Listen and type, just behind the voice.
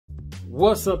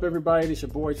What's up, everybody? It's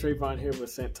your boy Trayvon here with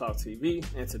Scent Talk TV,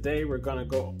 and today we're gonna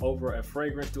go over a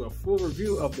fragrance, do a full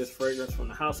review of this fragrance from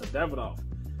the house of Davidoff.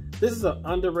 This is an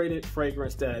underrated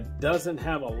fragrance that doesn't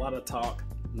have a lot of talk,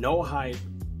 no hype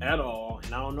at all,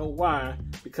 and I don't know why,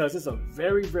 because it's a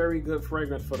very, very good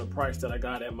fragrance for the price that I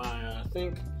got at my,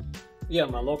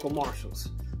 my local Marshalls.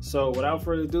 So without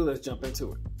further ado, let's jump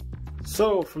into it.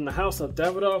 So from the house of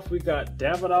Davidoff, we got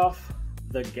Davidoff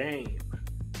The Game.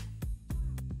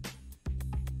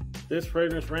 This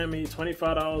fragrance ran me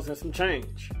 $25 and some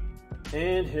change.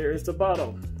 And here is the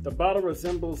bottle. The bottle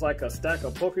resembles like a stack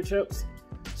of poker chips.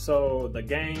 So the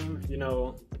game,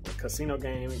 casino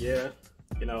game, yeah,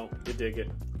 you dig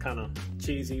it. Kind of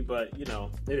cheesy, but it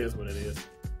is what it is.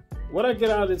 What I get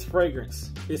out of this fragrance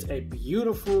is a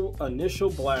beautiful initial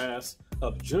blast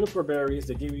of juniper berries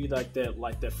that give you like that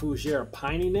fougere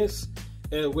pininess,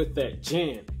 and with that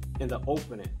gin in the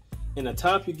opening. In the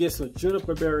top, you get some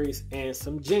juniper berries and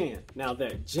some gin. Now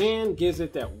that gin gives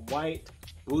it that white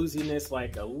booziness,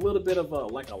 like a little bit of a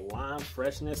lime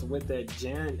freshness with that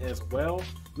gin as well,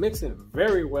 mixing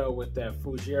very well with that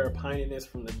fougere pininess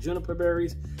from the juniper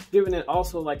berries, giving it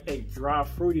also like a dry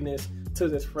fruitiness to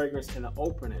this fragrance in the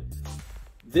opening.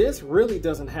 This really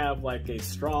doesn't have like a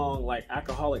strong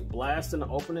alcoholic blast in the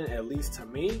opening, at least to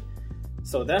me.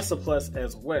 So that's a plus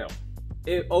as well.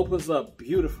 It opens up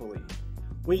beautifully.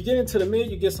 When you get into the mid,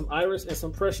 you get some iris and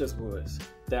some precious woods.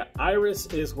 That iris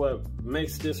is what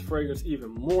makes this fragrance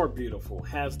even more beautiful.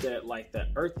 Has that that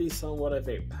earthy, somewhat of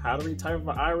a powdery type of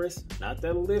iris, not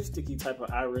that lipsticky type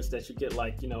of iris that you get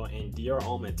in Dior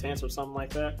Homme Intense or something like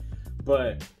that.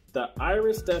 But the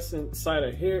iris that's inside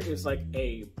of here is like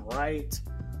a bright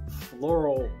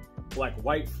floral,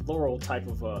 white floral type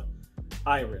of a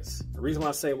iris. The reason why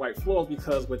I say white floral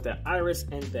because with that iris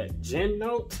and that gin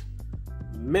note,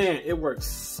 man, it works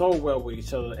so well with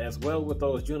each other, as well with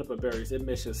those juniper berries. It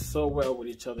meshes so well with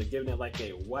each other, giving it like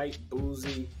a white,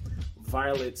 boozy,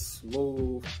 violet,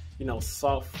 smooth,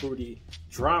 soft, fruity,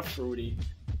 dry, fruity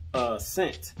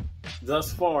scent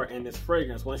thus far in this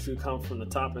fragrance once you come from the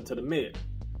top into the mid.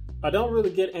 I don't really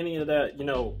get any of that,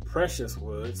 precious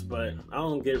woods, but I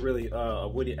don't get really a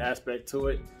woody aspect to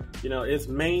it. It's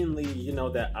mainly,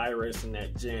 that iris and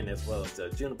that gin as well as the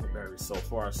juniper berries so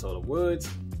far. So the woods,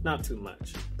 not too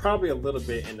much. Probably a little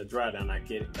bit in the dry down I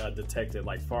get detected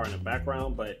far in the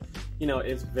background, but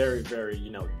it's very,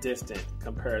 very, distant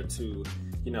compared to,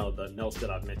 the notes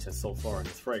that I've mentioned so far in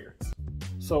this fragrance.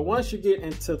 So once you get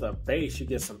into the base, you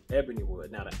get some ebony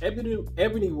wood. Now the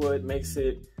ebony wood makes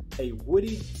it a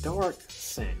woody dark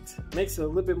scent, makes it a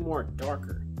little bit more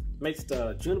darker, makes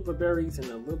the juniper berries and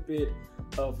a little bit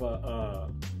of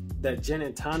that gin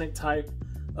and tonic type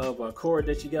of a chord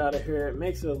that you got out of here. It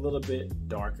makes it a little bit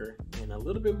darker and a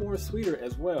little bit more sweeter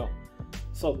as well.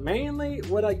 So mainly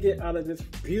what I get out of this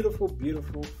beautiful,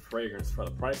 beautiful fragrance for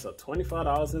the price of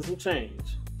 $25 and some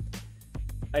change,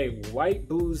 a white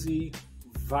boozy,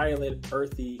 violet,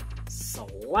 earthy,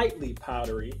 slightly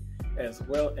powdery, as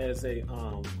well as a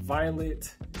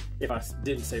violet, if I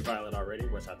didn't say violet already,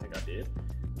 which I think I did,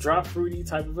 dry fruity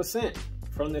type of a scent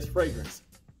from this fragrance.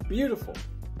 Beautiful,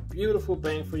 beautiful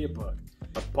bang for your buck.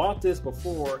 I bought this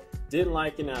before, didn't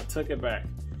like it, and I took it back.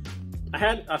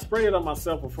 I sprayed it on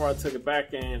myself before I took it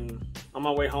back, and on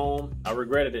my way home, I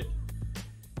regretted it.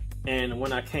 And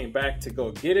when I came back to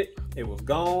go get it, it was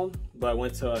gone. But I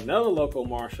went to another local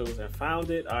Marshalls and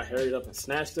found it. I hurried up and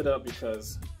snatched it up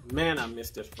because, man, I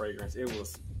missed this fragrance. It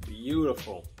was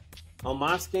beautiful. On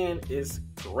my skin, it's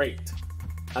great.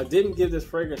 I didn't give this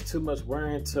fragrance too much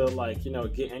wearing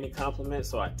to get any compliments,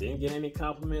 so I didn't get any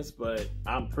compliments, but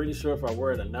I'm pretty sure if I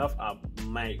wear it enough, I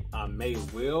may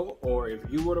will, or if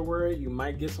you were to wear it, you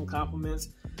might get some compliments.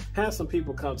 Had some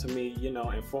people come to me,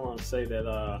 in forums say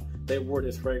that they wore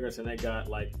this fragrance and they got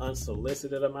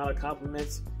unsolicited amount of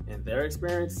compliments in their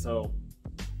experience. So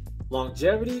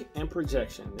longevity and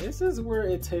projection, this is where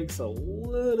it takes a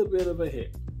little bit of a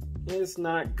hit. It's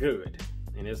not good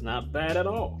and it's not bad at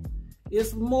all.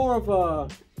 It's more of a,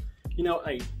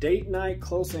 a date night,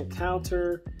 close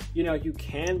encounter. You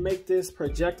can make this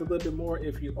project a little bit more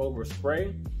if you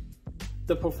overspray.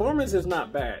 The performance is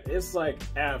not bad. It's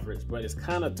average, but it's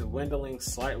kind of dwindling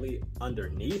slightly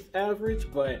underneath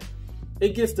average, but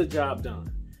it gets the job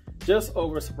done. Just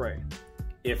overspray.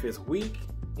 If it's weak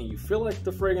and you feel like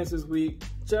the fragrance is weak,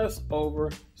 just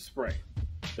overspray.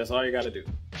 That's all you got to do.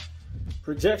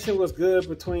 Projection was good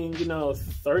between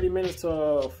 30 minutes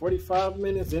to 45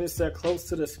 minutes. Then it said close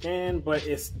to the skin, but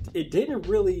it didn't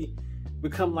really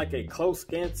become a close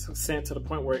skin scent to the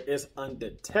point where it's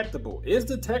undetectable. It's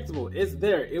detectable. It's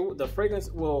there. The fragrance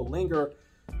will linger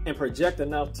and project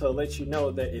enough to let you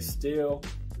know that it's still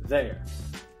there.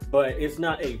 But it's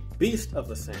not a beast of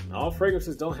a scent. All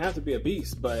fragrances don't have to be a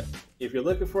beast, but if you're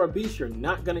looking for a beast, you're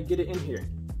not gonna get it in here.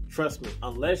 Trust me,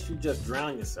 unless you just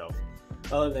drown yourself.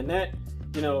 Other than that,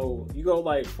 you know, you go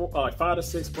like 5 to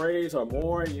 6 sprays or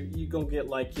more, you gonna get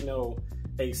like, you know,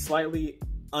 a slightly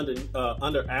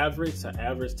under average to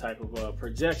average type of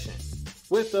projection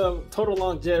with a total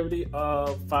longevity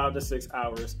of 5 to 6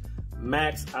 hours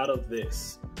max out of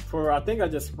this. For, I think I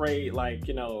just sprayed like,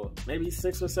 you know, maybe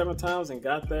 6 or 7 times and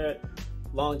got that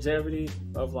longevity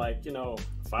of like, you know,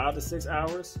 5 to 6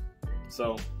 hours.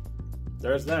 So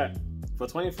there's that. For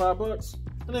 25 bucks,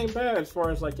 it ain't bad as far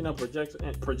as like, you know,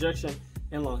 projection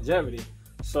and longevity.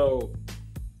 So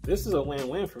this is a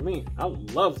win-win for me. I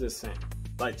love this scent.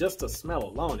 Like, just the smell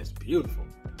alone is beautiful.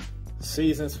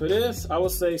 Seasons for this, I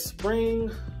would say spring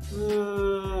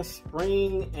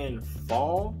and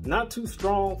fall. Not too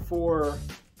strong for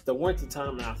the winter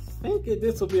time, and I think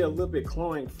this will be a little bit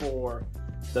cloying for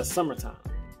the summertime.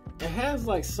 It has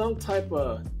like some type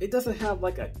of, it doesn't have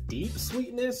like a deep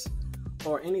sweetness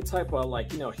or any type of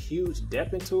like, you know, huge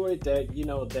depth into it that, you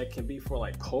know, that can be for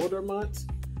like colder months.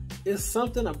 It's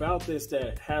something about this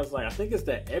that has like, I think it's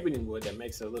that ebony wood that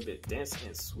makes it a little bit dense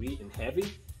and sweet and heavy,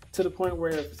 to the point where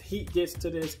if heat gets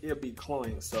to this, it'll be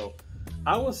cloying. So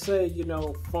I would say, you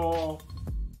know, fall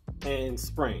and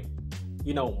spring,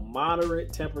 you know,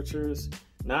 moderate temperatures,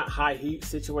 not high heat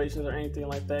situations or anything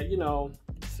like that, you know,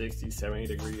 60, 70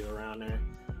 degrees around there.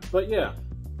 But yeah,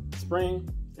 spring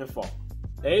and fall.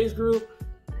 Age group,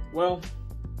 well,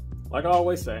 like I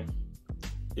always say,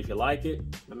 if you like it,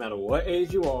 no matter what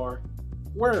age you are,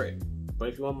 wear it. But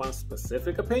if you want my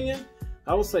specific opinion,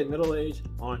 I would say middle age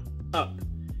on up.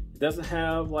 It doesn't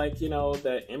have like, you know,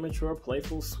 that immature,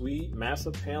 playful, sweet, mass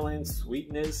appealing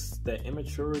sweetness, that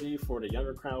immaturity for the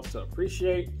younger crowds to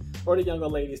appreciate, or the younger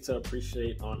ladies to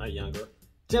appreciate on a younger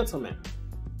gentleman.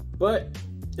 But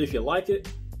if you like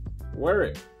it, wear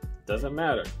it. Doesn't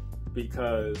matter,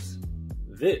 because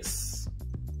this,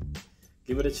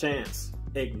 give it a chance.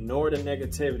 Ignore the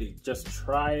negativity. Just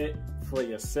try it for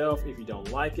yourself. If you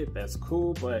don't like it, that's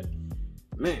cool. But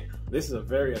man, this is a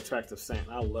very attractive scent.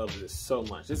 I love this so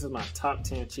much. This is my top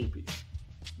 10 cheapies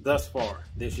thus far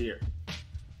this year.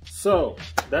 So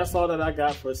that's all that I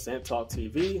got for Scent Talk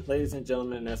TV. Ladies and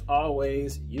gentlemen, as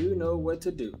always, you know what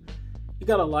to do. You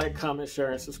gotta like, comment,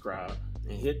 share, and subscribe.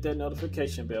 And hit that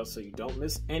notification bell so you don't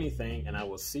miss anything. And I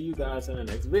will see you guys in the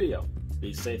next video.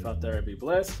 Be safe out there and be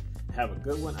blessed. Have a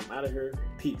good one. I'm out of here.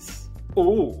 Peace.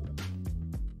 Ooh.